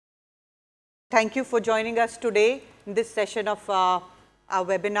Thank you for joining us today in this session of our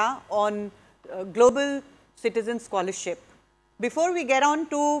webinar on Global Citizen Scholarship. Before we get on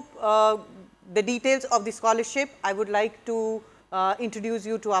to the details of the scholarship, I would like to introduce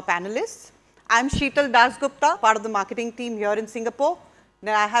you to our panelists. I am Sheetal Dasgupta, part of the marketing team here in Singapore.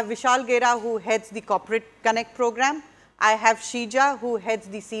 Then I have Vishal Gera, who heads the Corporate Connect program. I have Shija, who heads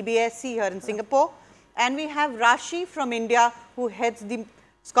the CBSC here in Singapore. And we have Rashi from India, who heads the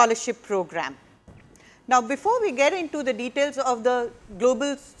scholarship program. Now, before we get into the details of the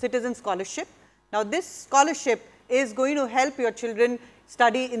Global Citizen Scholarship, now this scholarship is going to help your children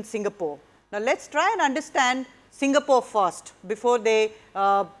study in Singapore. Now, let's try and understand Singapore first before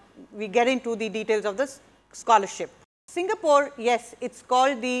we get into the details of the scholarship. Singapore, yes, it's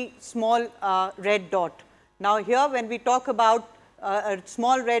called the small red dot. Now, here when we talk about a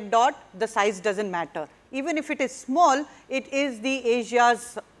small red dot, the size doesn't matter. Even if it is small, it is the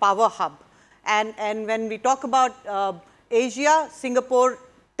Asia's power hub. And when we talk about Asia, Singapore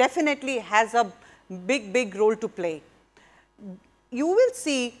definitely has a big role to play. You will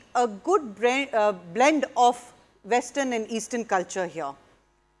see a good blend of Western and Eastern culture here.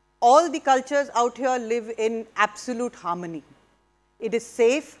 All the cultures out here live in absolute harmony. It is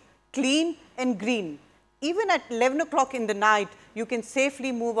safe, clean and green. Even at 11 o'clock in the night, you can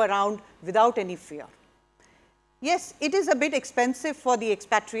safely move around without any fear. Yes, it is a bit expensive for the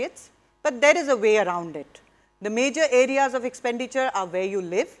expatriates, but there is a way around it. The major areas of expenditure are where you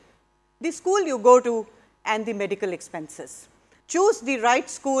live, the school you go to, and the medical expenses. Choose the right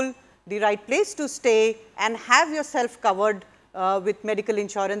school, the right place to stay, and have yourself covered with medical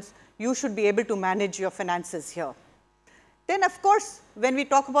insurance. You should be able to manage your finances here. Then, of course, when we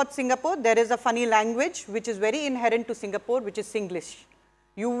talk about Singapore, there is a funny language which is very inherent to Singapore, which is Singlish.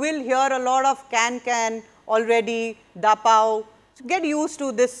 You will hear a lot of can, already, da pao. So get used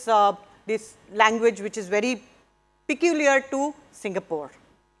to this, this language which is very peculiar to Singapore.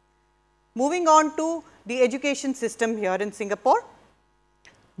 Moving on to the education system here in Singapore.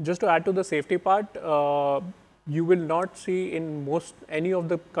 Just to add to the safety part, you will not see in any of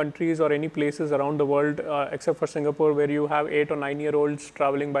the countries or any places around the world except for Singapore, where you have 8 or 9-year-olds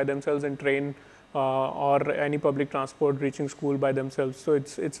traveling by themselves in train or any public transport reaching school by themselves. So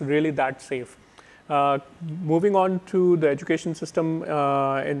it's really that safe. Moving on to the education system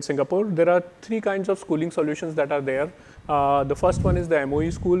in Singapore, there are 3 kinds of schooling solutions that are there. The first one is the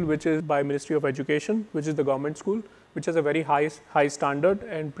MOE school, which is by Ministry of Education, which is the government school, which has a very high standard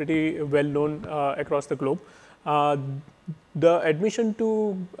and pretty well known across the globe. The admission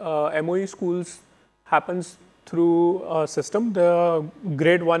to MOE schools happens through a system.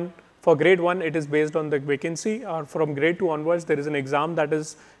 For grade 1, it is based on the vacancy, or from grade 2 onwards, there is an exam, that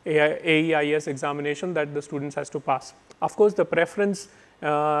is AEIS examination, that the students has to pass. Of course, the preference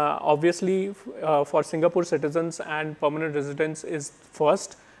obviously for Singapore citizens and permanent residents is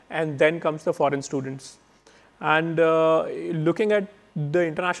first, and then comes the foreign students. And looking at the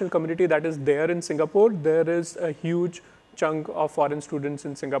international community that is there in Singapore, there is a huge chunk of foreign students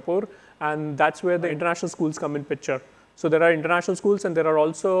in Singapore, and that's where the international schools come in picture. So there are international schools, and there are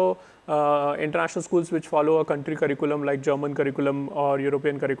also international schools which follow a country curriculum like German curriculum or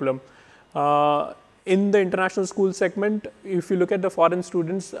European curriculum. In the international school segment, if you look at the foreign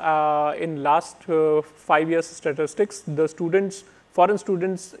students, in last 5 years statistics, the foreign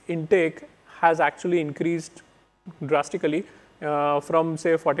students intake has actually increased drastically from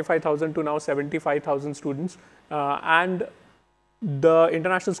say 45,000 to now 75,000 students, and the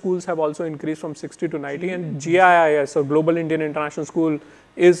international schools have also increased from 60 to 90, and GIIS, so Global Indian International School,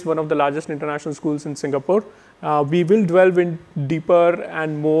 is one of the largest international schools in Singapore. We will delve in deeper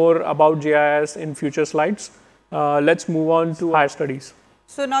and more about GIIS in future slides. Let's move on to higher studies.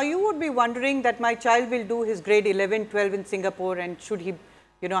 So now you would be wondering that my child will do his grade 11, 12 in Singapore, and should he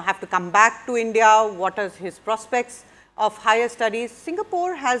have to come back to India? What are his prospects of higher studies?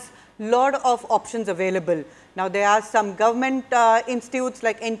 Singapore has a lot of options available. Now, there are some government institutes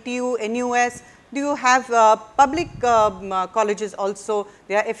like NTU, NUS. You have public colleges also.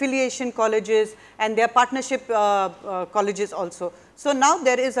 There are affiliation colleges, and there are partnership colleges also. So now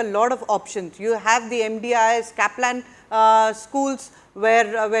there is a lot of options. You have the MDIS, Kaplan schools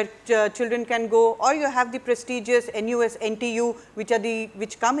where children can go, or you have the prestigious NUS, NTU,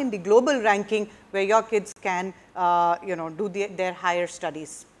 which come in the global ranking, where your kids can do their higher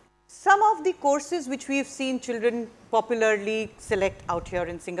studies. Some of the courses which we have seen children popularly select out here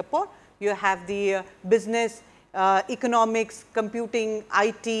in Singapore, you have the business, economics, computing,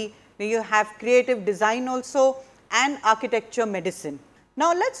 IT, you have creative design also, and architecture medicine.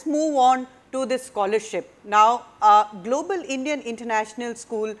 Now, let's move on to this scholarship. Now, Global Indian International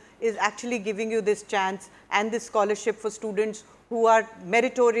School is actually giving you this chance and this scholarship for students who are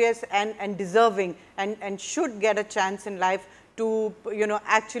meritorious and deserving and should get a chance in life to,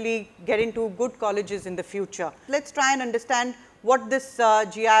 actually get into good colleges in the future. Let's try and understand what this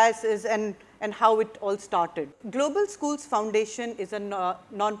Giis is and how it all started. Global Schools Foundation is a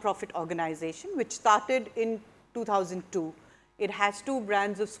non-profit organization which started in 2002. It has two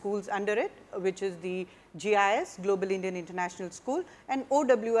brands of schools under it, which is the Giis, Global Indian International School, and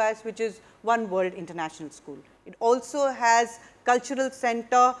OWIS, which is One World International School. It also has Cultural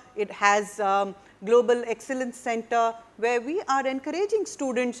Center, it has Global Excellence Center, where we are encouraging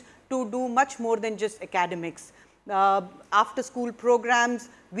students to do much more than just academics. After school programs,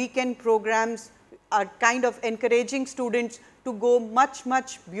 weekend programs are kind of encouraging students to go much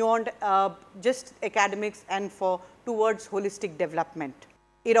beyond just academics and towards holistic development.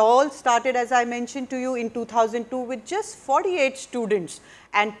 It all started, as I mentioned to you, in 2002 with just 48 students,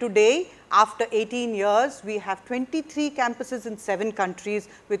 and today after 18 years we have 23 campuses in 7 countries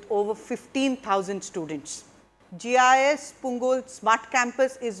with over 15,000 students. Giis Punggol Smart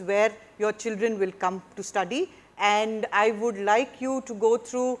Campus is where your children will come to study, and I would like you to go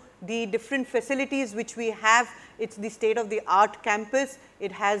through the different facilities which we have. It's the state of the art campus,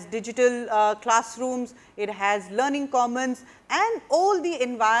 it has digital classrooms, it has learning commons and all the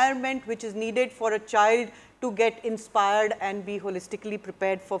environment which is needed for a child to get inspired and be holistically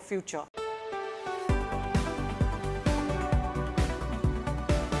prepared for future.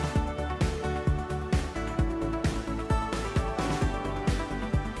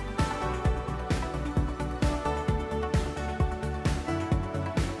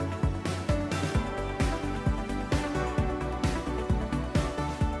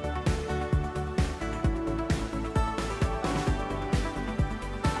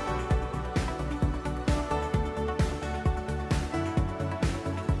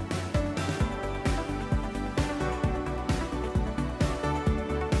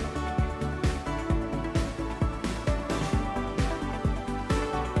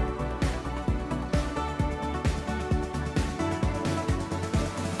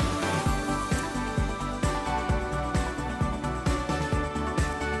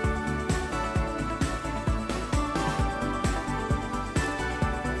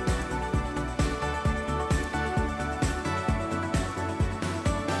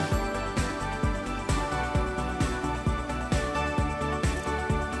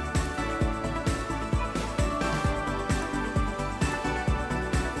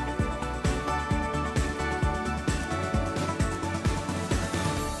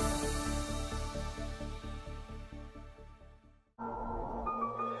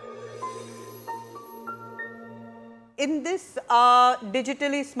 In this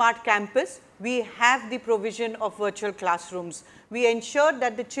digitally smart campus, we have the provision of virtual classrooms. We ensure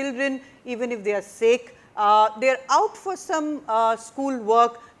that the children, even if they are sick, they are out for some school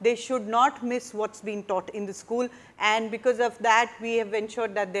work, they should not miss what's being taught in the school, and because of that we have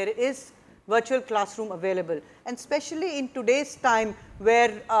ensured that there is virtual classroom available. And especially in today's time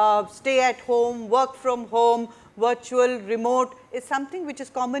where stay at home, work from home, virtual, remote is something which is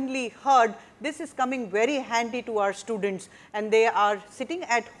commonly heard, this is coming very handy to our students, and they are sitting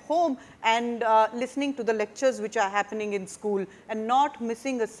at home and listening to the lectures which are happening in school and not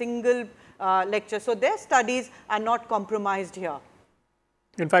missing a single lecture. So, their studies are not compromised here.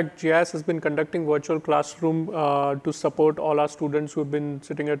 In fact, Giis has been conducting virtual classroom to support all our students who have been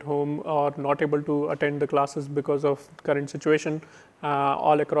sitting at home or not able to attend the classes because of current situation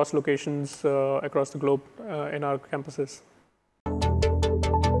all across locations across the globe in our campuses.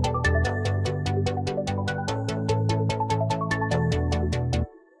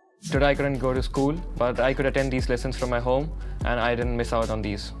 Today I couldn't go to school, but I could attend these lessons from my home and I didn't miss out on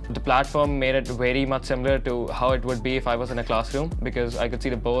these. The platform made it very much similar to how it would be if I was in a classroom, because I could see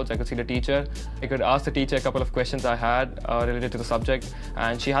the boards, I could see the teacher. I could ask the teacher a couple of questions I had related to the subject,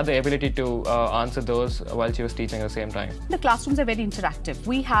 and she had the ability to answer those while she was teaching at the same time. The classrooms are very interactive.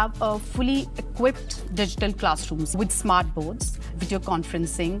 We have a fully equipped digital classrooms with smart boards, video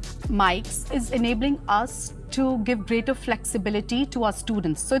conferencing, mics is enabling us to give greater flexibility to our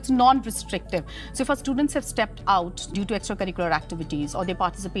students. So it's non-restrictive. So if our students have stepped out due to extracurricular activities, or they're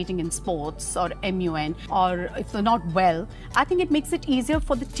participating in sports or MUN, or if they're not well, I think it makes it easier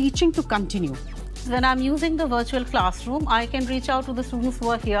for the teaching to continue. When I'm using the virtual classroom, I can reach out to the students who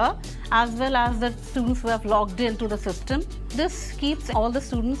are here as well as the students who have logged into the system. This keeps all the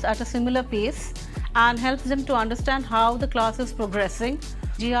students at a similar pace and helps them to understand how the class is progressing.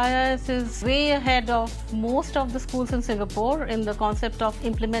 GIS is way ahead of most of the schools in Singapore in the concept of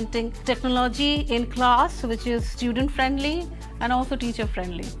implementing technology in class, which is student friendly and also teacher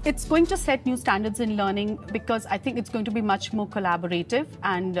friendly. It's going to set new standards in learning because I think it's going to be much more collaborative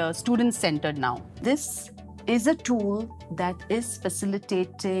and student-centered now. This is a tool that is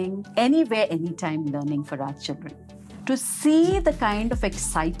facilitating anywhere, anytime learning for our children. To see the kind of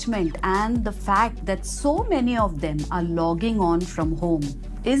excitement and the fact that so many of them are logging on from home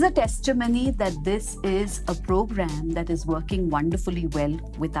is a testimony that this is a program that is working wonderfully well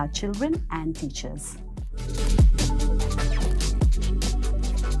with our children and teachers.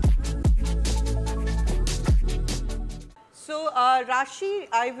 So, Rashi,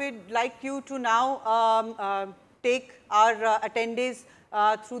 I would like you to now take our attendees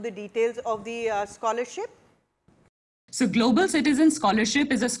through the details of the scholarship. So Global Citizen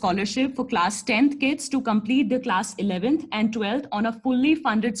Scholarship is a scholarship for class 10th kids to complete the class 11th and 12th on a fully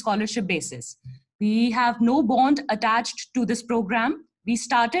funded scholarship basis. We have no bond attached to this program. We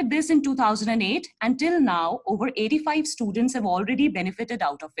started this in 2008 and till now over 85 students have already benefited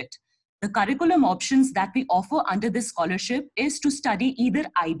out of it. The curriculum options that we offer under this scholarship is to study either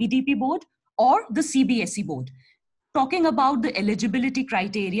IBDP board or the CBSE board. Talking about the eligibility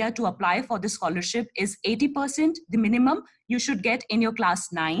criteria to apply for the scholarship is 80% the minimum you should get in your class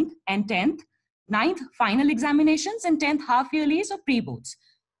 9th and 10th, 9th final examinations and 10th half yearlies or pre-boards.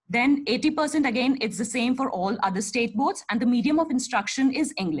 Then 80% again, it's the same for all other state boards and the medium of instruction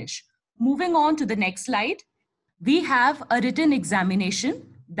is English. Moving on to the next slide, we have a written examination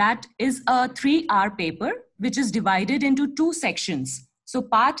that is a 3-hour paper which is divided into 2 sections. So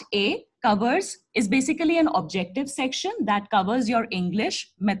part A is basically an objective section that covers your English,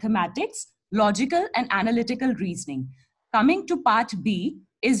 mathematics, logical and analytical reasoning. Coming to part B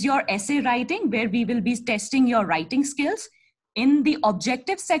is your essay writing where we will be testing your writing skills. In the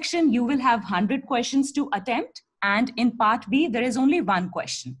objective section, you will have 100 questions to attempt and in part B, there is only 1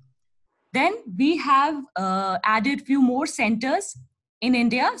 question. Then we have added few more centers in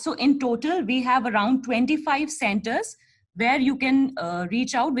India. So in total, we have around 25 centers where you can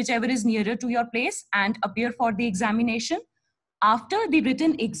reach out whichever is nearer to your place and appear for the examination. After the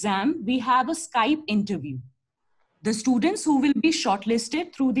written exam, we have a Skype interview. The students who will be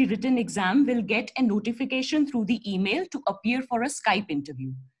shortlisted through the written exam will get a notification through the email to appear for a Skype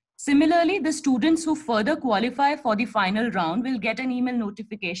interview. Similarly, the students who further qualify for the final round will get an email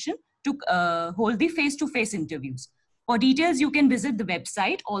notification to hold the face-to-face interviews. For details, you can visit the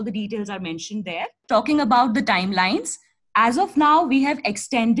website. All the details are mentioned there. Talking about the timelines, as of now, we have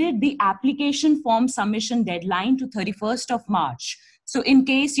extended the application form submission deadline to 31st of March. So in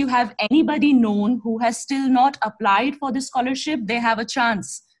case you have anybody known who has still not applied for the scholarship, they have a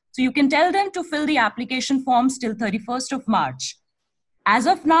chance. So you can tell them to fill the application forms till 31st of March. As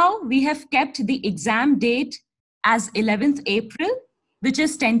of now, we have kept the exam date as 11th April, which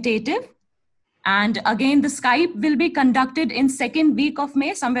is tentative. And again, the Skype will be conducted in 2nd week of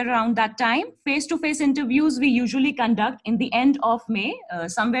May, somewhere around that time. Face-to-face interviews we usually conduct in the end of May,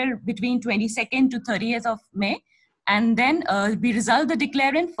 somewhere between 22nd to 30th of May. And then we result the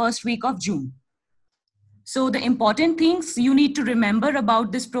declare in 1st week of June. So the important things you need to remember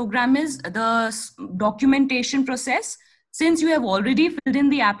about this program is the documentation process. Since you have already filled in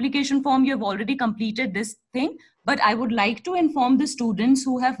the application form, you have already completed this thing. But I would like to inform the students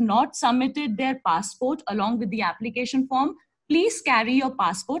who have not submitted their passport along with the application form, please carry your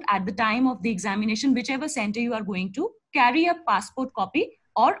passport at the time of the examination, whichever center you are going to, carry a passport copy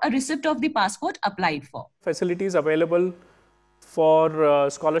or a receipt of the passport applied for. Facilities available for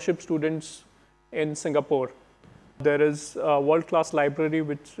scholarship students in Singapore. There is a world-class library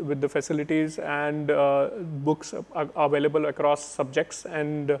with the facilities and books are available across subjects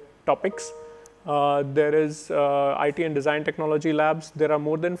and topics. There is IT and design technology labs. There are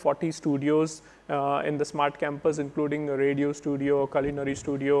more than 40 studios in the smart campus, including a radio studio, culinary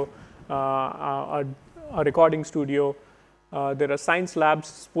studio, a recording studio. There are science labs,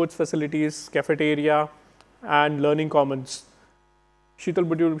 sports facilities, cafeteria, and learning commons. Sheetal,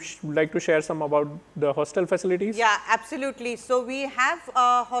 would you like to share some about the hostel facilities? Yeah, absolutely. So we have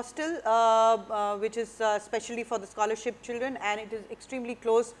a hostel which is specially for the scholarship children, and it is extremely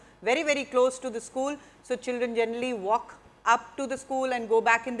close, very, very close to the school. So children generally walk up to the school and go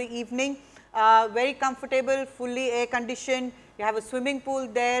back in the evening. Very comfortable, fully air conditioned. You have a swimming pool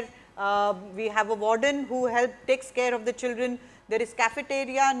there. We have a warden who takes care of the children. There is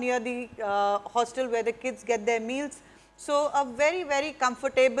cafeteria near the hostel where the kids get their meals. So a very, very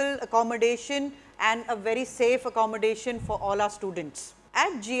comfortable accommodation and a very safe accommodation for all our students.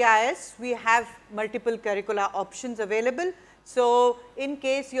 At GIS, we have multiple curricula options available. So, in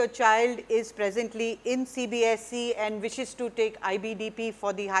case your child is presently in CBSE and wishes to take IBDP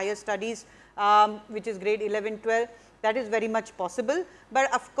for the higher studies, which is grade 11, 12, that is very much possible.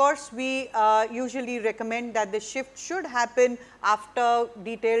 But of course, we usually recommend that the shift should happen after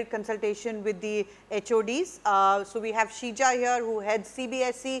detailed consultation with the HODs. So, we have Shija here who heads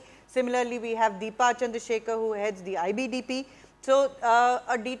CBSE. Similarly, we have Deepa Chandrasekhar who heads the IBDP. So,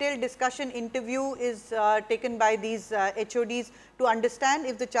 a detailed discussion interview is taken by these HODs to understand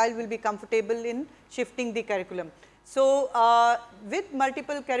if the child will be comfortable in shifting the curriculum. So, with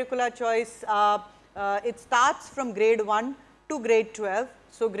multiple curricula choice, it starts from grade 1 to grade 12.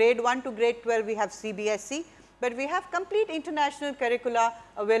 So, grade 1 to grade 12 we have CBSE, but we have complete international curricula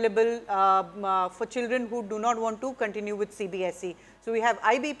available for children who do not want to continue with CBSE. So, we have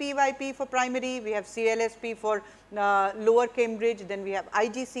IBPYP for primary, we have CLSP for lower Cambridge, then we have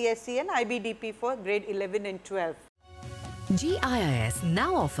IGCSE and IBDP for grade 11 and 12. GIS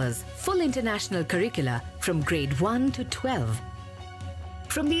now offers full international curricula from grade 1 to 12.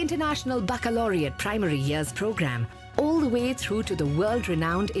 From the International Baccalaureate Primary Years program all the way through to the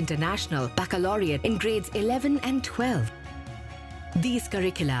world-renowned International Baccalaureate in grades 11 and 12. These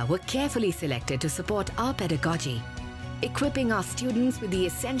curricula were carefully selected to support our pedagogy, equipping our students with the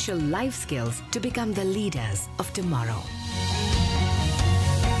essential life skills to become the leaders of tomorrow.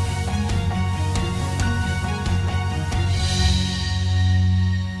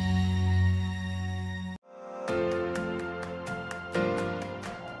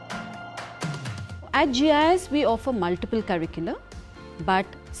 At GIS, we offer multiple curricula, but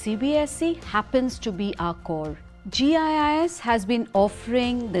CBSE happens to be our core. GIS has been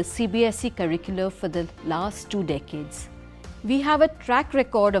offering the CBSE curricula for the last 2 decades. We have a track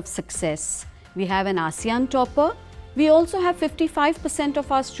record of success. We have an ASEAN topper. We also have 55%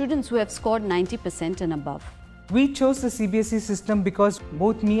 of our students who have scored 90% and above. We chose the CBSE system because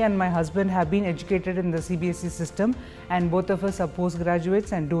both me and my husband have been educated in the CBSE system, and both of us are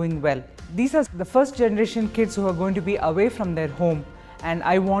postgraduates and doing well. These are the first generation kids who are going to be away from their home, and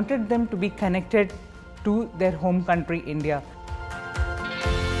I wanted them to be connected to their home country, India.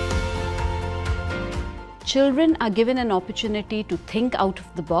 Children are given an opportunity to think out of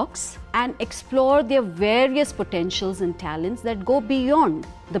the box and explore their various potentials and talents that go beyond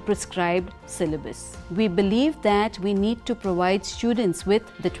the prescribed syllabus. We believe that we need to provide students with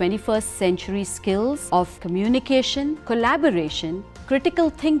the 21st century skills of communication, collaboration, critical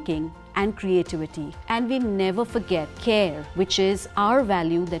thinking, and creativity. And we never forget care, which is our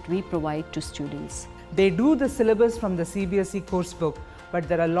value that we provide to students. They do the syllabus from the CBSE course book, but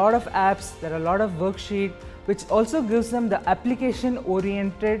there are a lot of apps, there are a lot of worksheets, which also gives them the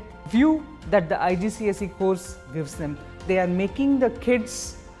application-oriented view that the IGCSE course gives them. They are making the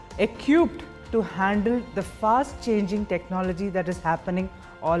kids equipped to handle the fast-changing technology that is happening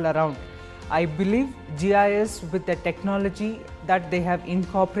all around. I believe GIS, with the technology that they have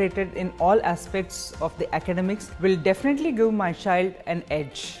incorporated in all aspects of the academics, will definitely give my child an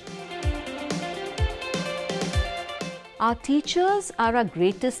edge. Our teachers are our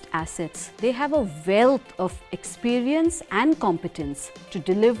greatest assets. They have a wealth of experience and competence to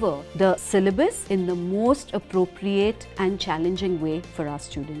deliver the syllabus in the most appropriate and challenging way for our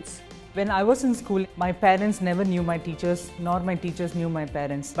students. When I was in school, my parents never knew my teachers, nor my teachers knew my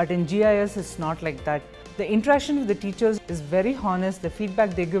parents. But in GIS, it's not like that. The interaction with the teachers is very honest, the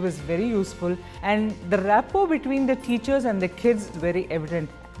feedback they give is very useful, and the rapport between the teachers and the kids is very evident.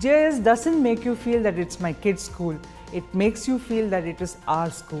 GIS doesn't make you feel that it's my kid's school. It makes you feel that it is our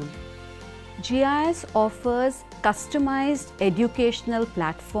school. GIS offers customized educational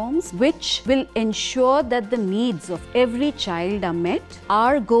platforms which will ensure that the needs of every child are met.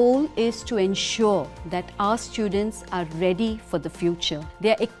 Our goal is to ensure that our students are ready for the future. They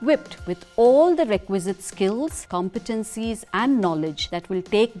are equipped with all the requisite skills, competencies and knowledge that will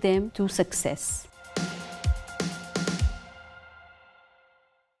take them to success.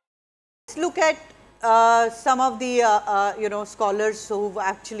 Let's look at some of the scholars who've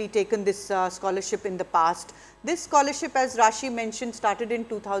actually taken this scholarship in the past. This scholarship, as Rashi mentioned, started in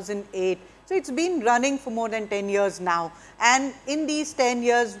 2008. So, it's been running for more than 10 years now, and in these 10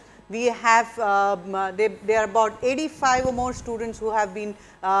 years we have there are about 85 or more students who have been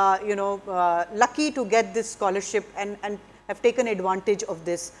lucky to get this scholarship and have taken advantage of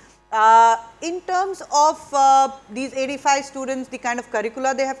this. In terms of these 85 students, the kind of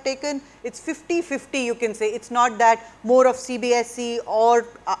curricula they have taken, it's 50-50 you can say. It's not that more of CBSE or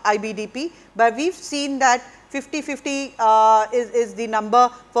IBDP, but we've seen that 50-50 is the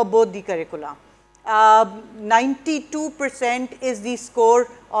number for both the curricula. 92% is the score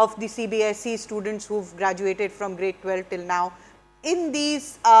of the CBSE students who've graduated from grade 12 till now. In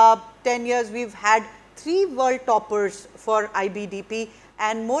these 10 years, we've had 3 world toppers for IBDP,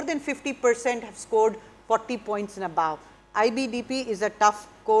 and more than 50% have scored 40 points and above. IBDP is a tough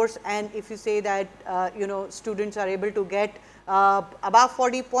course, and if you say that students are able to get above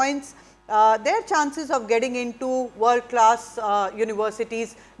 40 points, their chances of getting into world-class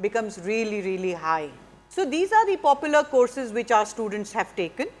universities becomes really, really high. So these are the popular courses which our students have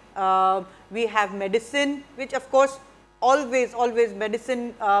taken. We have medicine, which of course always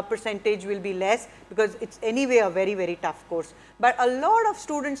medicine percentage will be less, because it's anyway a very, very tough course. But a lot of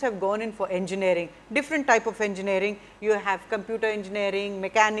students have gone in for engineering, different type of engineering. You have computer engineering,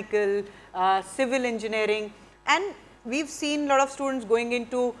 mechanical, civil engineering, and we've seen a lot of students going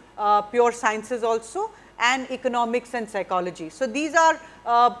into pure sciences also, and economics and psychology. So these are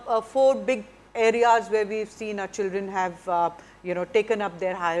 4 big areas where we've seen our children have taken up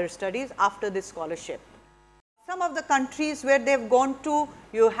their higher studies after this scholarship. Some of the countries where they've gone to,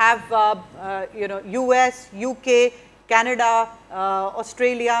 you have US, UK, Canada,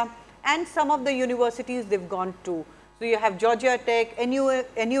 Australia, and some of the universities they've gone to. So you have Georgia Tech, NUS,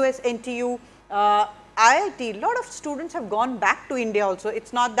 NTU, IIT. A lot of students have gone back to India also.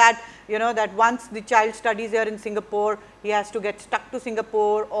 It's not that that once the child studies here in Singapore, he has to get stuck to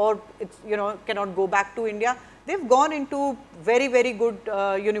Singapore, or it's cannot go back to India. They've gone into very, very good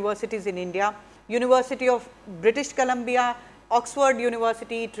universities in India. University of British Columbia, Oxford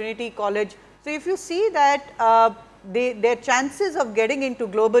University, Trinity College. So if you see that their chances of getting into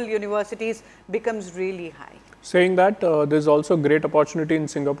global universities becomes really high. Saying that, there is also great opportunity in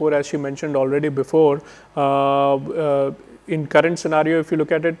Singapore, as she mentioned already before. In current scenario, if you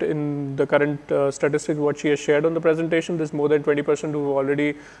look at it in the current statistics what she has shared on the presentation, there is more than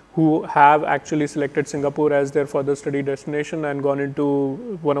 20% who have actually selected Singapore as their further study destination and gone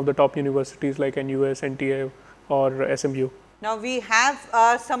into one of the top universities like NUS, NTA or SMU. Now we have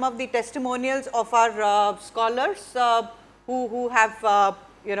some of the testimonials of our scholars who have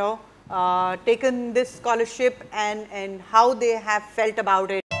taken this scholarship and how they have felt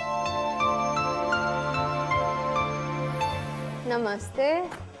about it.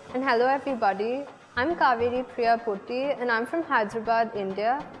 Namaste and hello everybody. I'm Kaveri Priya Putti and I'm from Hyderabad,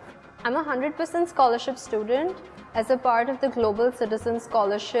 India. I'm a 100% scholarship student as a part of the Global Citizen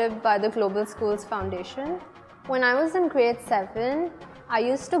Scholarship by the Global Schools Foundation. When I was in grade 7, I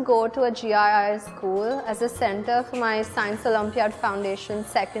used to go to a GIS school as a center for my Science Olympiad Foundation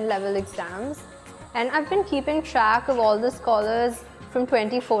second level exams. And I've been keeping track of all the scholars from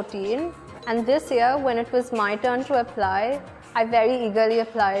 2014. And this year, when it was my turn to apply, I very eagerly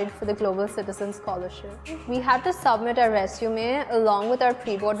applied for the Global Citizen Scholarship. We had to submit our resume along with our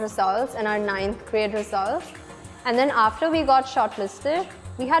pre-board results and our 9th grade results. And then after we got shortlisted,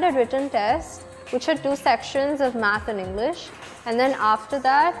 we had a written test which had 2 sections of math and English. And then after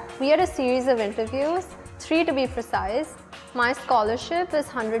that, we had a series of interviews, 3 to be precise. My scholarship is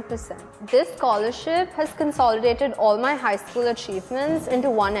 100%. This scholarship has consolidated all my high school achievements into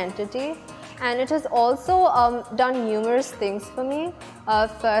one entity. And it has also done numerous things for me.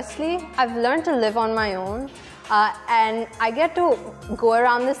 Firstly, I've learned to live on my own. And I get to go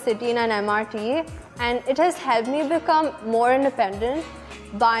around the city in an MRT. And it has helped me become more independent,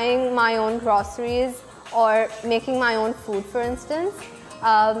 buying my own groceries or making my own food, for instance.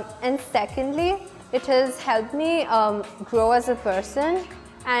 And secondly, it has helped me grow as a person.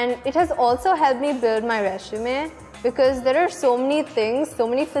 And it has also helped me build my resume, because there are so many things, so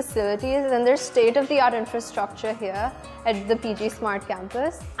many facilities, and there's state-of-the-art infrastructure here at the PG Smart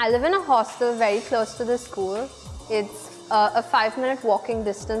campus. I live in a hostel very close to the school. It's a 5-minute walking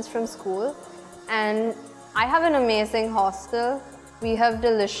distance from school. And I have an amazing hostel. We have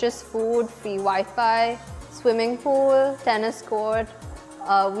delicious food, free Wi-Fi, swimming pool, tennis court.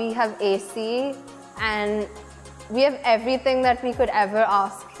 We have AC, and we have everything that we could ever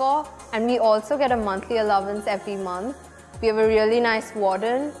ask for. And we also get a monthly allowance every month. We have a really nice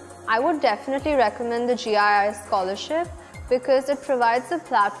warden. I would definitely recommend the GIS scholarship because it provides a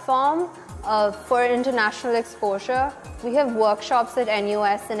platform for international exposure. We have workshops at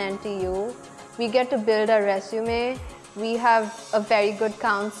NUS and NTU. We get to build a resume. We have a very good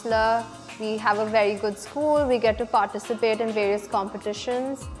counselor. We have a very good school. We get to participate in various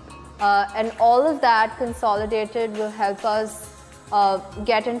competitions. And all of that consolidated will help us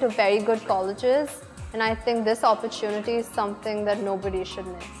get into very good colleges. And I think this opportunity is something that nobody should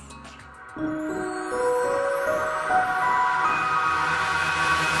miss.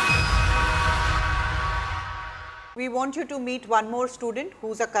 We want you to meet one more student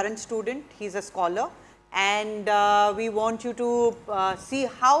who's a current student, he's a scholar, and we want you to see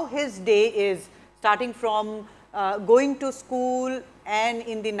how his day is, starting from going to school and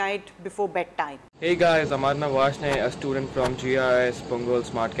in the night before bedtime. Hey guys, I'm Arnav Vashne, a student from Giis Punggol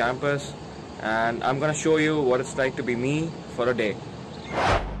Smart Campus, and I'm gonna show you what it's like to be me for a day.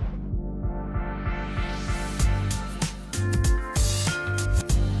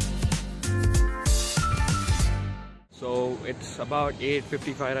 So it's about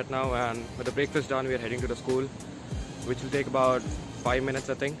 8:55 right now, and with the breakfast done, we are heading to the school, which will take about 5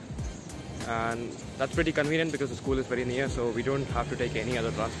 minutes, I think. And that's pretty convenient because the school is very near, so we don't have to take any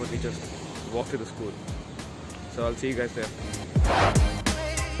other transport. We just walk to the school. So I'll see you guys there.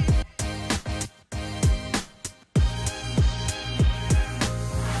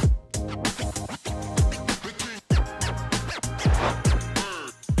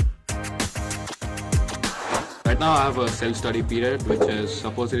 Right now I have a self-study period, which is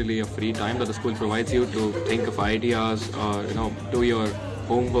supposedly a free time that the school provides you to think of ideas or do your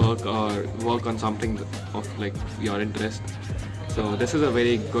homework or work on something of like your interest. So this is a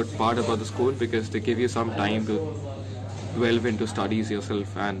very good part about the school because they give you some time to delve into studies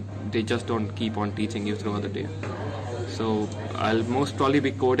yourself, and they just don't keep on teaching you throughout the day. So I'll most probably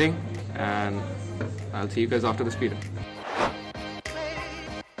be coding, and I'll see you guys after this period.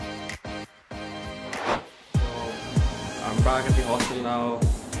 I'm back at the hostel now.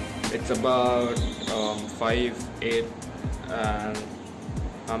 It's about 5-8 and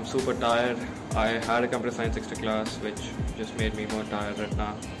I'm super tired. I had a computer science extra class which just made me more tired right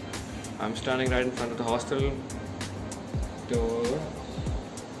now. I'm standing right in front of the hostel door.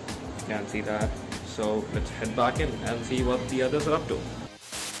 You can't see that. So let's head back in and see what the others are up to.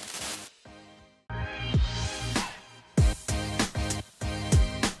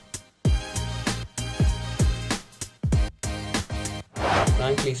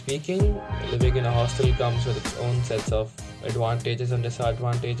 Frankly speaking, living in a hostel comes with its own sets of advantages and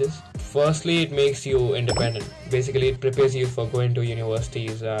disadvantages. Firstly, it makes you independent. Basically, it prepares you for going to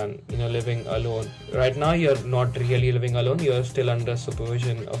universities and living alone. Right now, you're not really living alone. You're still under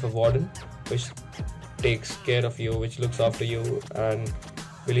supervision of a warden, which takes care of you, which looks after you, and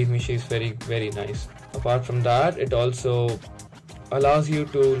believe me, she's very, very nice. Apart from that, it also allows you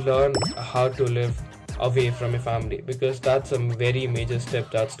to learn how to live away from your family, because that's a very major step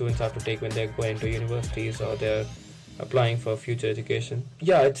that students have to take when they're going to universities or they're applying for future education.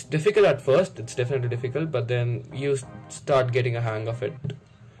 Yeah, it's difficult at first, it's definitely difficult, but then you start getting a hang of it.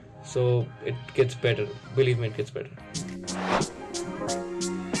 So it gets better, believe me, it gets better.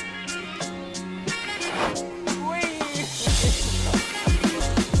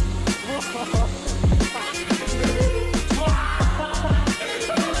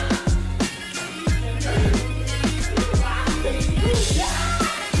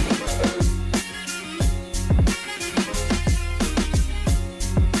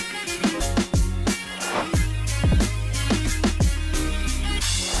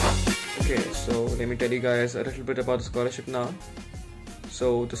 So let me tell you guys a little bit about the scholarship now.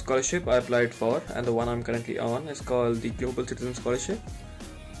 So the scholarship I applied for and the one I'm currently on is called the Global Citizen Scholarship,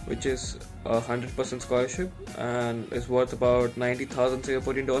 which is a 100% scholarship and is worth about 90,000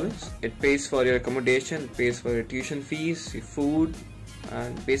 Singaporean dollars. It pays for your accommodation, it pays for your tuition fees, your food,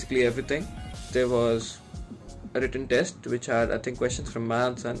 and basically everything. There was a written test which had, I think, questions from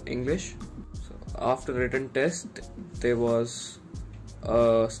maths and English. So after the written test, there was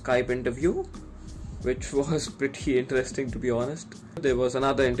a Skype interview, which was pretty interesting, to be honest. There was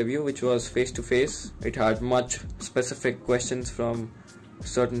another interview which was face to face. It had much specific questions from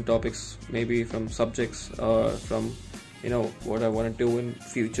certain topics, maybe from subjects or from what I want to do in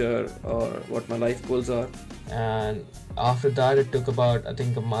future or what my life goals are. And after that, it took about, I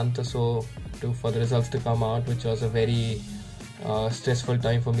think, a month or so for the results to come out, which was a very stressful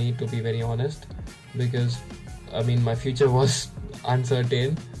time for me, to be very honest, because my future was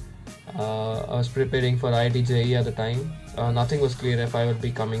uncertain. I was preparing for IIT JEE at the time. Nothing was clear if I would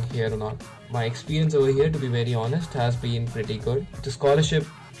be coming here or not. My experience over here, to be very honest, has been pretty good. The scholarship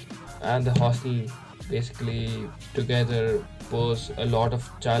and the hostel basically together pose a lot of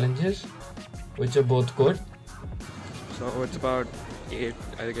challenges, which are both good. So it's about 8,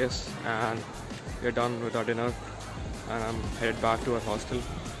 I guess, and we're done with our dinner and I'm headed back to our hostel.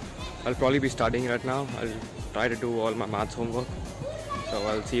 I'll probably be studying right now. I'll try to do all my maths homework. So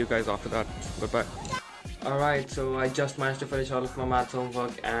I'll see you guys after that. Goodbye. Alright, so I just managed to finish all of my maths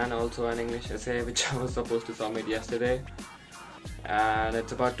homework and also an English essay which I was supposed to submit yesterday. And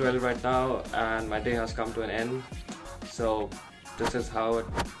it's about 12 right now and my day has come to an end. So this is how a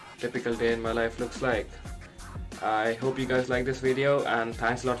typical day in my life looks like. I hope you guys like this video, and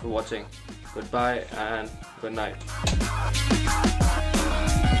thanks a lot for watching. Goodbye and good night.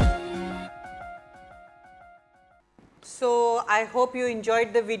 So I hope you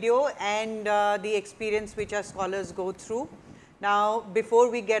enjoyed the video and the experience which our scholars go through. Now,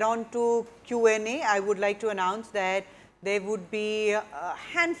 before we get on to Q&A, I would like to announce that there would be a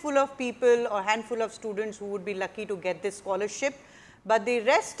handful of people or handful of students who would be lucky to get this scholarship. But the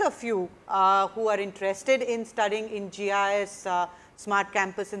rest of you who are interested in studying in Giis Smart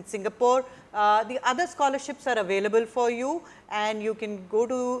Campus in Singapore, the other scholarships are available for you, and you can go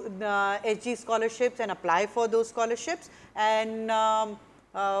to SG scholarships and apply for those scholarships. And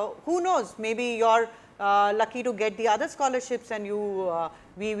who knows, maybe you're lucky to get the other scholarships, and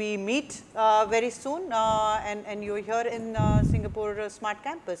we meet very soon, and you're here in Singapore Smart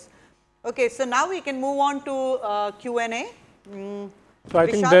Campus. Okay, so now we can move on to Q&A. So I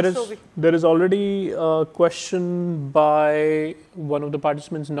think there is already a question by one of the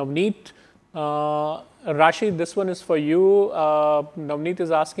participants, Navneet. Rashi, this one is for you. Navneet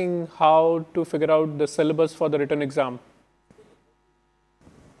is asking how to figure out the syllabus for the written exam.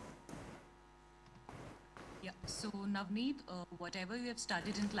 Yeah, so Navneet, whatever you have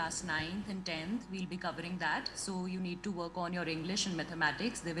studied in class 9th and 10th, we'll be covering that. So you need to work on your English and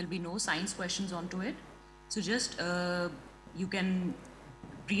mathematics. There will be no science questions onto it. So just you can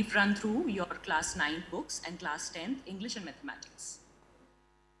brief run through your class 9 books and class 10th English and mathematics.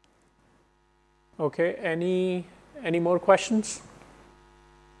 Okay, any more questions?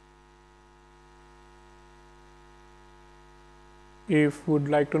 If would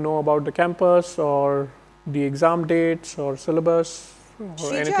like to know about the campus or the exam dates or syllabus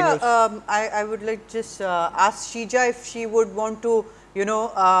or anything else? I would like just ask Shija if she would want to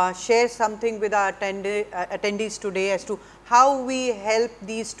share something with our attendees today as to how we help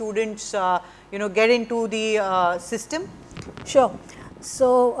these students, get into the system. Sure.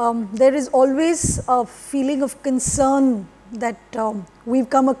 So there is always a feeling of concern that we've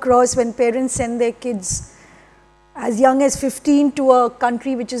come across when parents send their kids as young as 15 to a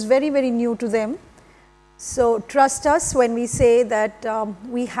country which is very, very new to them. So trust us when we say that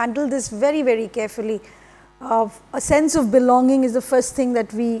we handle this very, very carefully. A sense of belonging is the first thing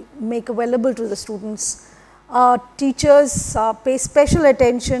that we make available to the students. Teachers pay special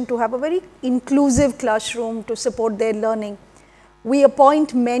attention to have a very inclusive classroom to support their learning. We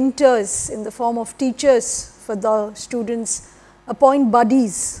appoint mentors in the form of teachers for the students, appoint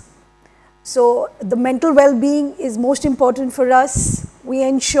buddies. So the mental well-being is most important for us. We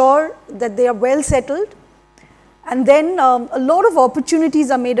ensure that they are well settled, and then a lot of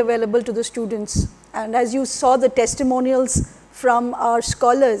opportunities are made available to the students. And as you saw the testimonials from our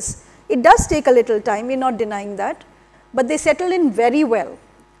scholars, it does take a little time, we're not denying that, but they settle in very well,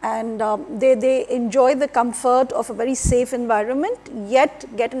 and they enjoy the comfort of a very safe environment, yet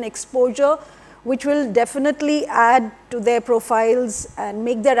get an exposure which will definitely add to their profiles and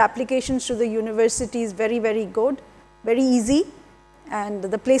make their applications to the universities very, very good, very easy. And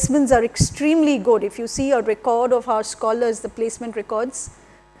the placements are extremely good. If you see a record of our scholars, the placement records,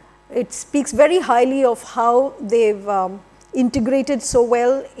 it speaks very highly of how they've integrated so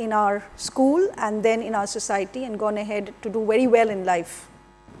well in our school and then in our society and gone ahead to do very well in life.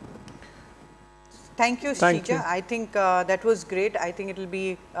 Thank you, Shija. I think that was great. I think it will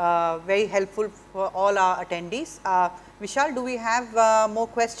be very helpful for all our attendees. Vishal, do we have more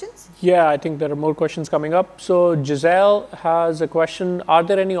questions? Yeah, I think there are more questions coming up. So Giselle has a question. Are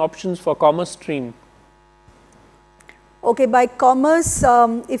there any options for commerce stream? Okay, by commerce,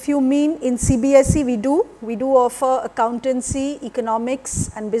 if you mean in CBSE, we do offer accountancy,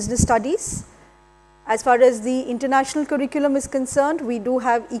 economics and business studies. As far as the international curriculum is concerned, we do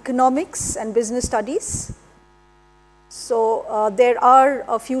have economics and business studies. So there are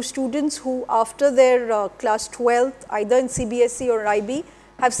a few students who after their class 12th, either in CBSE or IB,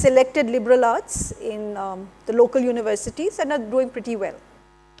 have selected liberal arts in the local universities and are doing pretty well.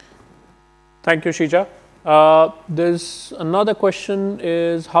 Thank you, Shija. There's another question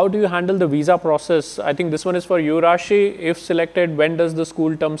is, how do you handle the visa process? I think this one is for you, Rashi. If selected, when does the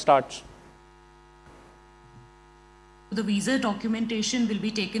school term start? The visa documentation will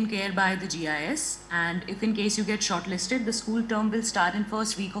be taken care by the GIS, and if in case you get shortlisted, the school term will start in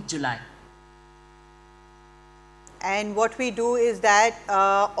first week of July. And what we do is that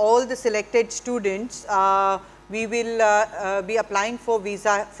all the selected students, we will be applying for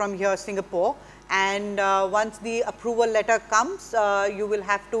visa from here, Singapore. And once the approval letter comes, you will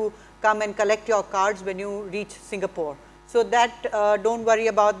have to come and collect your cards when you reach Singapore. So that don't worry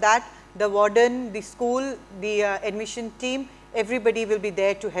about that. The warden, the school, the admission team, everybody will be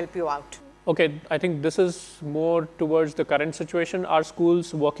there to help you out. Okay, I think this is more towards the current situation. Are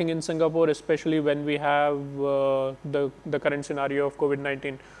schools working in Singapore, especially when we have the current scenario of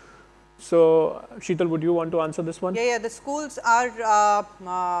COVID-19? So, Sheetal, would you want to answer this one? Yeah, the schools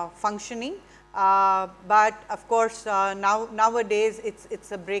are functioning, but of course, nowadays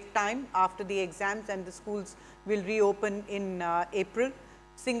it's a break time after the exams, and the schools will reopen in April.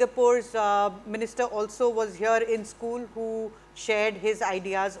 Singapore's minister also was here in school, who shared his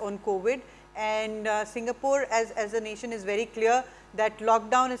ideas on COVID, and Singapore as a nation is very clear that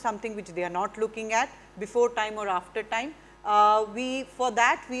lockdown is something which they are not looking at before time or after time. For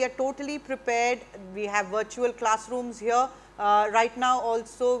that we are totally prepared. We have virtual classrooms here. Right now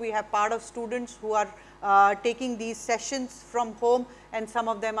also we have part of students who are taking these sessions from home, and some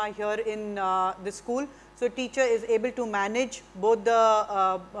of them are here in the school. So, teacher is able to manage both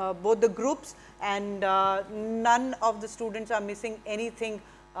the groups, and none of the students are missing anything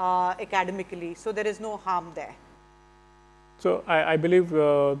academically. So, there is no harm there. So, I believe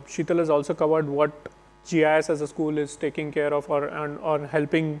Sheetal has also covered what Giis as a school is taking care of, or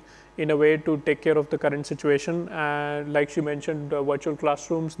helping in a way to take care of the current situation. And like she mentioned, virtual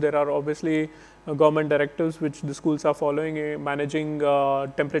classrooms, there are obviously government directives which the schools are following, managing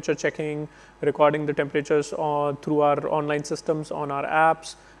temperature checking, recording the temperatures through our online systems on our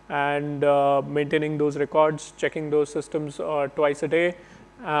apps, and maintaining those records, checking those systems twice a day.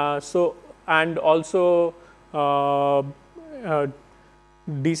 And also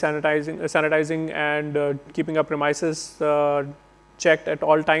sanitizing and keeping our premises checked at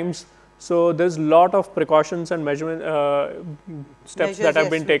all times. So, there is a lot of precautions and measurement steps that have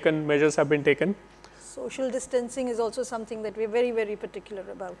been taken, measures have been taken. Social distancing is also something that we are very, very particular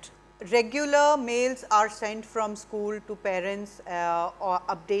about. Regular mails are sent from school to parents or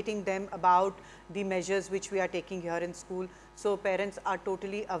updating them about the measures which we are taking here in school. So, parents are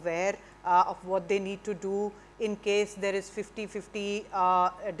totally aware of what they need to do in case there is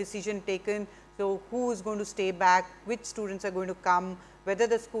 50-50 decision taken. So, who is going to stay back, which students are going to come, whether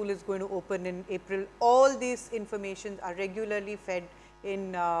the school is going to open in April. All these information are regularly fed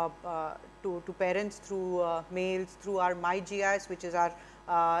in to parents through mails, through our My Giis, which is our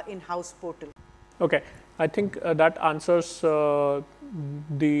in-house portal. Okay, I think that answers the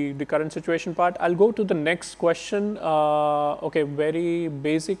current situation part. I'll go to the next question. Okay, very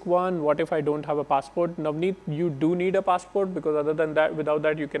basic one. What if I don't have a passport? Navneet, you do need a passport, because other than that, without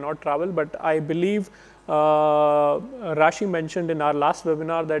that you cannot travel. But I believe Rashi mentioned in our last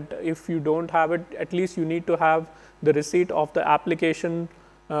webinar that if you don't have it, at least you need to have the receipt of the application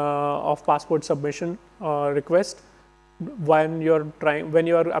of passport submission request when you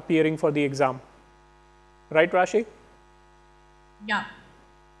are appearing for the exam. Right, Rashi? Yeah.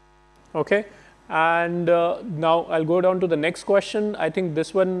 Okay. And now I'll go down to the next question. I think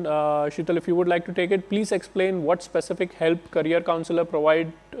this one, Sheetal, if you would like to take it, please explain what specific help career counselor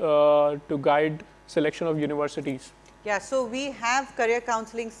provide to guide selection of universities. Yeah, so we have career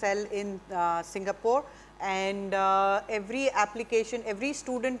counseling cell in Singapore, and every application, every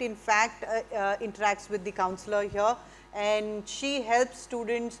student in fact interacts with the counselor here, and she helps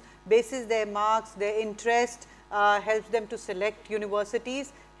students basis their marks, their interest, helps them to select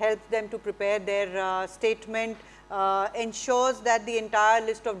universities, helps them to prepare their statement, ensures that the entire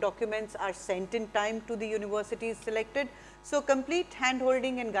list of documents are sent in time to the universities selected. So, complete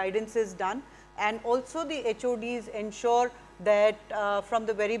hand-holding and guidance is done, and also the HODs ensure that from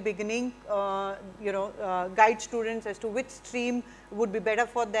the very beginning, guide students as to which stream would be better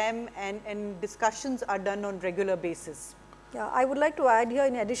for them, and discussions are done on regular basis. Yeah, I would like to add here,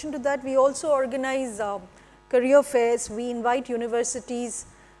 in addition to that, we also organize career fairs. We invite universities,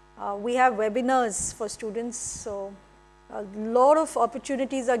 we have webinars for students. So, a lot of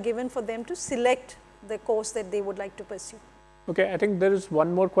opportunities are given for them to select the course that they would like to pursue. Okay, I think there is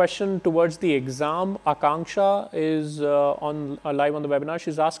one more question towards the exam. Akanksha is live on the webinar.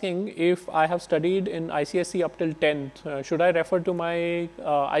 She's asking, if I have studied in ICSE up till 10th, should I refer to my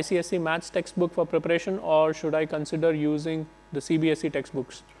ICSE maths textbook for preparation, or should I consider using the CBSE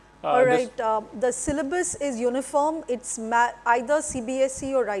textbooks? All right, the syllabus is uniform. It's either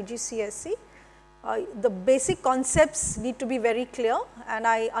CBSE or IGCSE. The basic concepts need to be very clear, and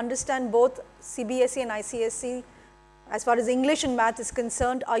I understand both CBSE and ICSE, as far as English and math is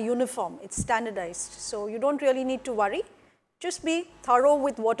concerned, are uniform. It's standardized. So, you don't really need to worry. Just be thorough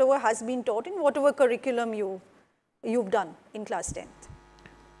with whatever has been taught in whatever curriculum you've done in class 10th.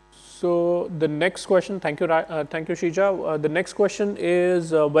 So the next question, thank you Shija. The next question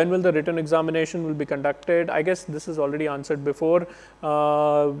is when will the written examination will be conducted? I guess this is already answered before.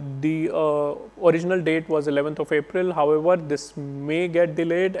 The original date was 11th of April. However, this may get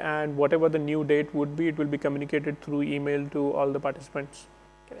delayed, and whatever the new date would be, it will be communicated through email to all the participants.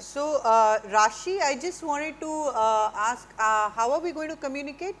 So, Rashi, I just wanted to ask, how are we going to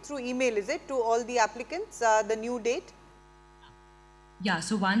communicate? Through email, is it, to all the applicants, the new date? Yeah,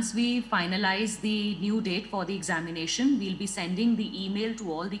 so once we finalize the new date for the examination, we'll be sending the email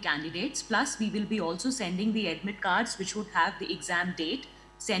to all the candidates. Plus, we will be also sending the admit cards, which would have the exam date,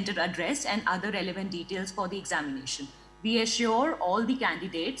 center address, and other relevant details for the examination. We assure all the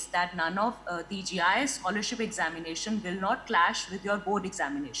candidates that none of the GIS scholarship examination will not clash with your board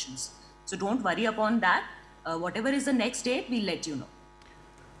examinations. So don't worry upon that. Whatever is the next date, we'll let you know.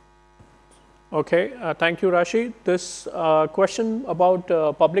 Okay, thank you Rashi. This question about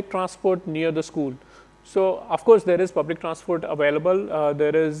public transport near the school. So of course there is public transport available,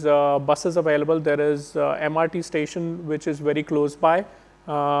 there is buses available, there is MRT station which is very close by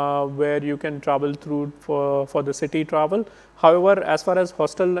where you can travel through for the city travel. However, as far as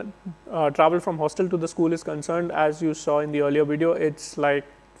hostel travel from hostel to the school is concerned, as you saw in the earlier video, it's like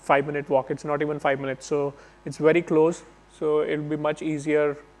 5-minute walk, it's not even 5 minutes. So it's very close, so it will be much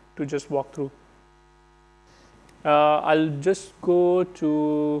easier to just walk through. I'll just go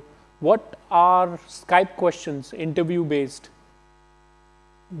to what are Skype questions, interview based.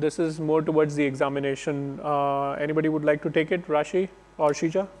 This is more towards the examination. Anybody would like to take it, Rashi or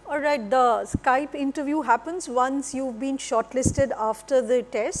Shija? All right, the Skype interview happens once you've been shortlisted after the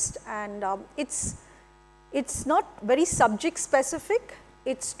test, and it's not very subject specific.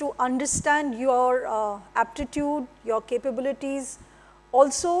 It's to understand your aptitude, your capabilities,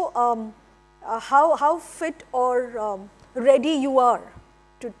 also how fit or ready you are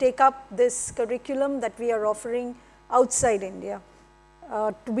to take up this curriculum that we are offering outside India,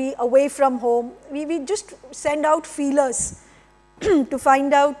 to be away from home. We just send out feelers to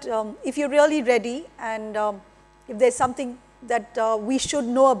find out if you're really ready, and if there's something that we should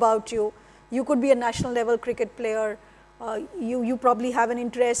know about you. You could be a national level cricket player, you probably have an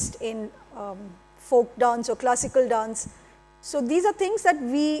interest in folk dance or classical dance. So these are things that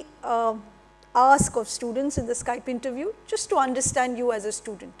we ask of students in the Skype interview, just to understand you as a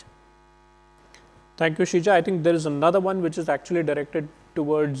student. Thank you, Shija. I think there is another one which is actually directed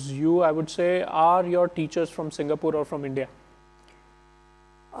towards you. I would say, are your teachers from Singapore or from India?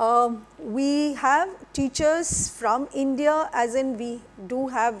 We have teachers from India, as in we do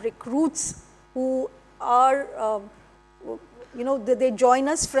have recruits who are, they join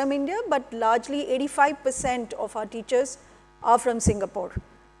us from India, but largely 85% of our teachers are from Singapore.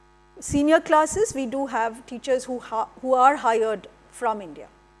 Senior classes, we do have teachers who are hired from India.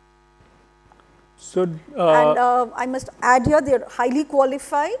 So, and I must add here, they are highly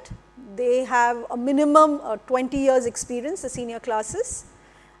qualified. They have a minimum 20 years experience, the senior classes,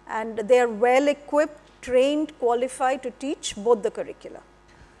 and they are well equipped, trained, qualified to teach both the curricula.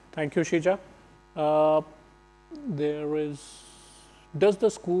 Thank you, Shija. Does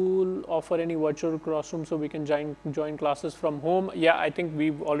the school offer any virtual classroom so we can join classes from home? Yeah, I think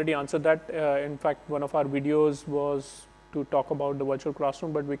we've already answered that. In fact, one of our videos was to talk about the virtual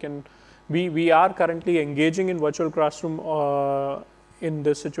classroom, but we are currently engaging in virtual classroom in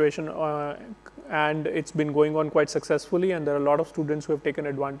this situation, and it's been going on quite successfully, and there are a lot of students who have taken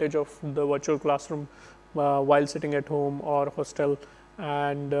advantage of the virtual classroom while sitting at home or hostel,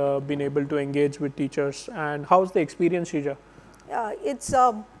 and been able to engage with teachers. And how's the experience, Shija?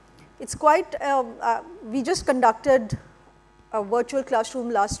 It's quite, we just conducted a virtual classroom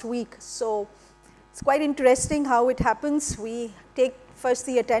last week, so it's quite interesting how it happens. We take first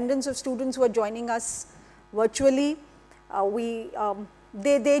the attendance of students who are joining us virtually.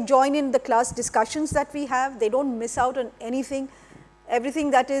 They join in the class discussions that we have. They don't miss out on anything.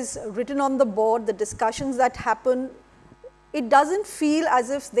 Everything that is written on the board, the discussions that happen, it doesn't feel as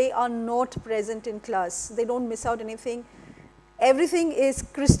if they are not present in class. They don't miss out anything. Everything is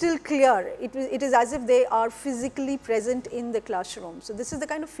crystal clear. It is as if they are physically present in the classroom. So this is the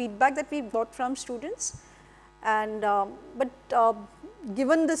kind of feedback that we got from students. And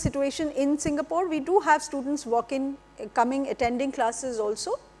given the situation in Singapore, we do have students coming, attending classes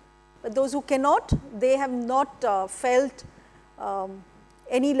also. But those who cannot, they have not felt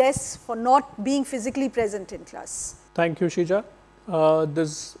any less for not being physically present in class. Thank you, Shija.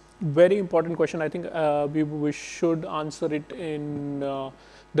 This very important question. I think we should answer it in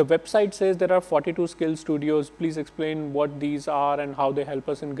the website says there are 42 skill studios. Please explain what these are and how they help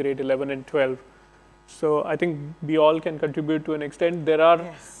us in grade 11 and 12. So I think we all can contribute to an extent. There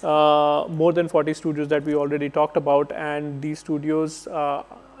are more than 40 studios that we already talked about, and these studios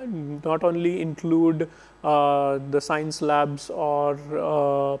not only include the science labs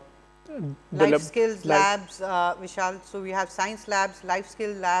or life skills labs, Vishal. So we have science labs, life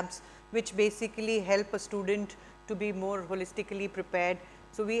skill labs, which basically help a student to be more holistically prepared.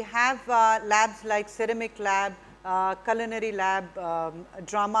 So we have labs like ceramic lab, culinary lab,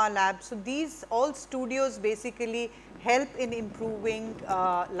 drama lab. So these all studios basically help in improving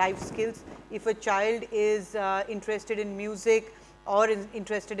life skills. If a child is interested in music or is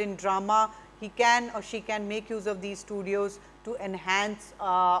interested in drama, he can or she can make use of these studios to enhance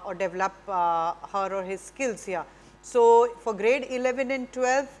or develop her or his skills here. So for grade 11 and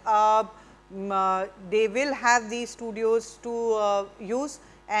 12, they will have these studios to use,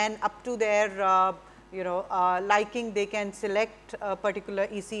 and up to their liking, they can select a particular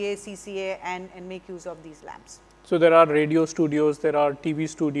ECA, CCA and make use of these labs. So there are radio studios, there are TV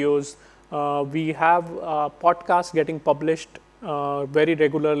studios. We have podcasts getting published very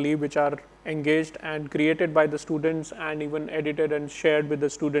regularly, which are engaged and created by the students and even edited and shared with the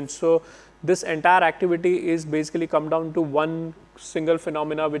students. So this entire activity is basically come down to one single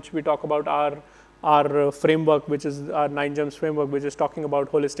phenomena, which we talk about our framework, which is our 9 gems framework, which is talking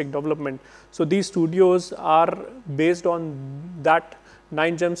about holistic development. So these studios are based on that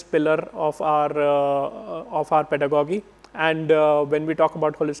 9 gems pillar of our pedagogy. And when we talk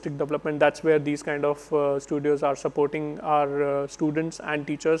about holistic development, that's where these kind of studios are supporting our students and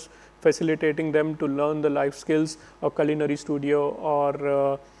teachers, facilitating them to learn the life skills, a culinary studio,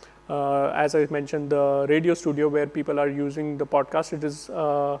 or as I mentioned, the radio studio where people are using the podcast. It is,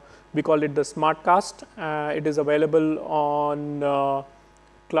 we call it the Smartcast. It is available on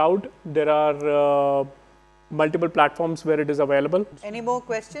cloud. There are multiple platforms where it is available. Any more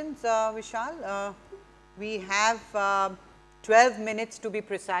questions, Vishal? We have 12 minutes to be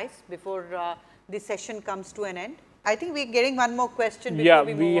precise before this session comes to an end. I think we're getting one more question before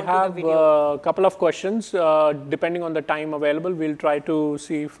we move on to the video. We have a couple of questions. Depending on the time available, we'll try to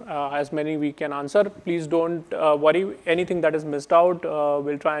see if, as many we can answer. Please don't worry, anything that is missed out,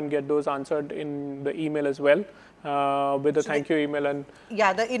 we'll try and get those answered in the email as well, with a thank you email. And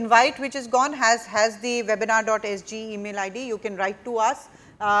yeah, the invite which is gone has the webinar.sg email ID. You can write to us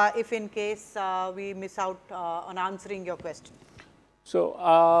if in case we miss out on answering your question.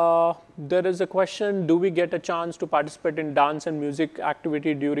 So there is a question, do we get a chance to participate in dance and music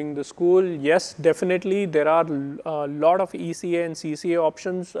activity during the school? Yes, definitely. There are a lot of ECA and CCA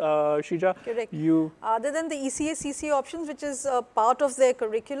options, Shija. Correct. Other than the ECA, CCA options, which is part of their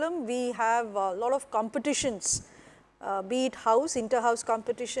curriculum, we have a lot of competitions, be it house, inter-house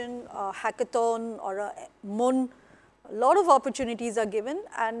competition, hackathon or a MUN. A lot of opportunities are given,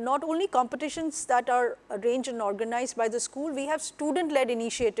 and not only competitions that are arranged and organized by the school, we have student-led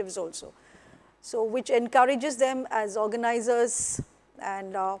initiatives also. So, which encourages them as organizers,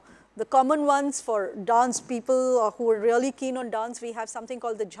 and the common ones for dance people who are really keen on dance, we have something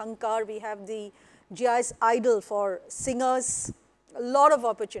called the Jhankar, we have the Giis Idol for singers, a lot of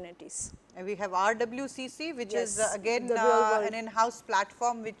opportunities. And we have RWCC, which is again an in-house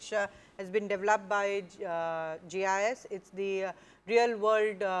platform which has been developed by Giis. It's the real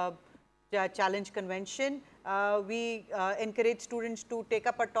world challenge convention. We encourage students to take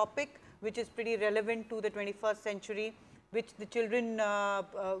up a topic which is pretty relevant to the 21st century, which the children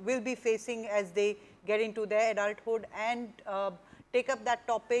will be facing as they get into their adulthood, and take up that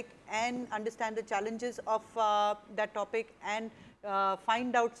topic and understand the challenges of that topic, and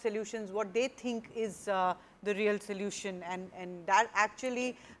find out solutions, what they think is the real solution, and that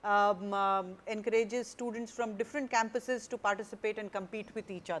actually encourages students from different campuses to participate and compete with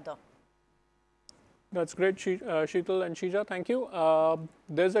each other. That's great, Sheetal and Shija, thank you.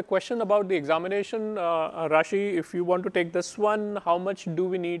 There's a question about the examination. Rashi, if you want to take this one, how much do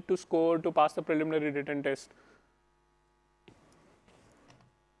we need to score to pass the preliminary written test?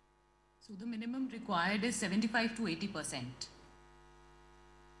 So the minimum required is 75 to 80%.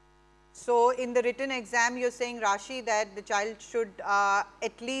 So in the written exam, you're saying, Rashi, that the child should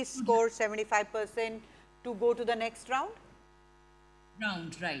at least score 75% to go to the next round?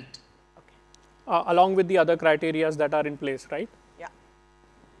 Right. Okay. Along with the other criteria that are in place, right? Yeah.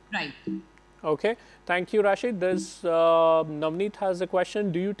 Right. Okay. Thank you, Rashid. There's Navneet has a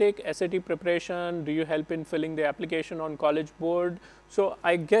question. Do you take SAT preparation? Do you help in filling the application on College Board? So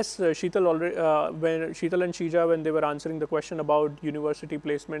I guess Sheetal already, when Sheetal and Shija, when they were answering the question about university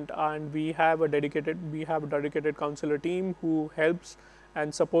placement, and we have a dedicated counselor team who helps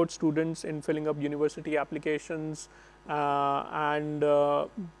and supports students in filling up university applications and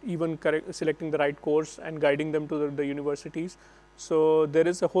even selecting the right course and guiding them to the universities. So there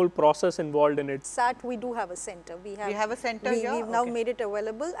is a whole process involved in it. SAT, we do have a center. We have a center here? We've now made it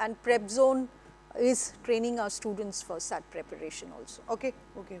available, and Prep Zone is training our students for SAT preparation also. Okay,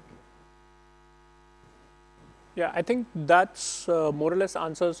 okay, okay. Yeah, I think that's more or less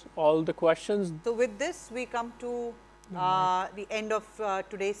answers all the questions. So with this, we come to the end of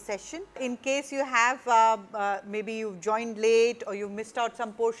today's session. In case you have, maybe you've joined late or you've missed out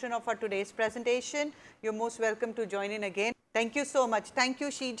some portion of our today's presentation, you're most welcome to join in again. Thank you so much. Thank you,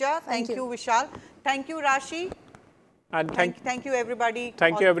 Sheeja. Thank you, Vishal. Thank you, Rashi. And thank you, everybody.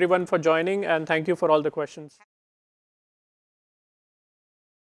 Thank you, everyone, for joining, and thank you for all the questions.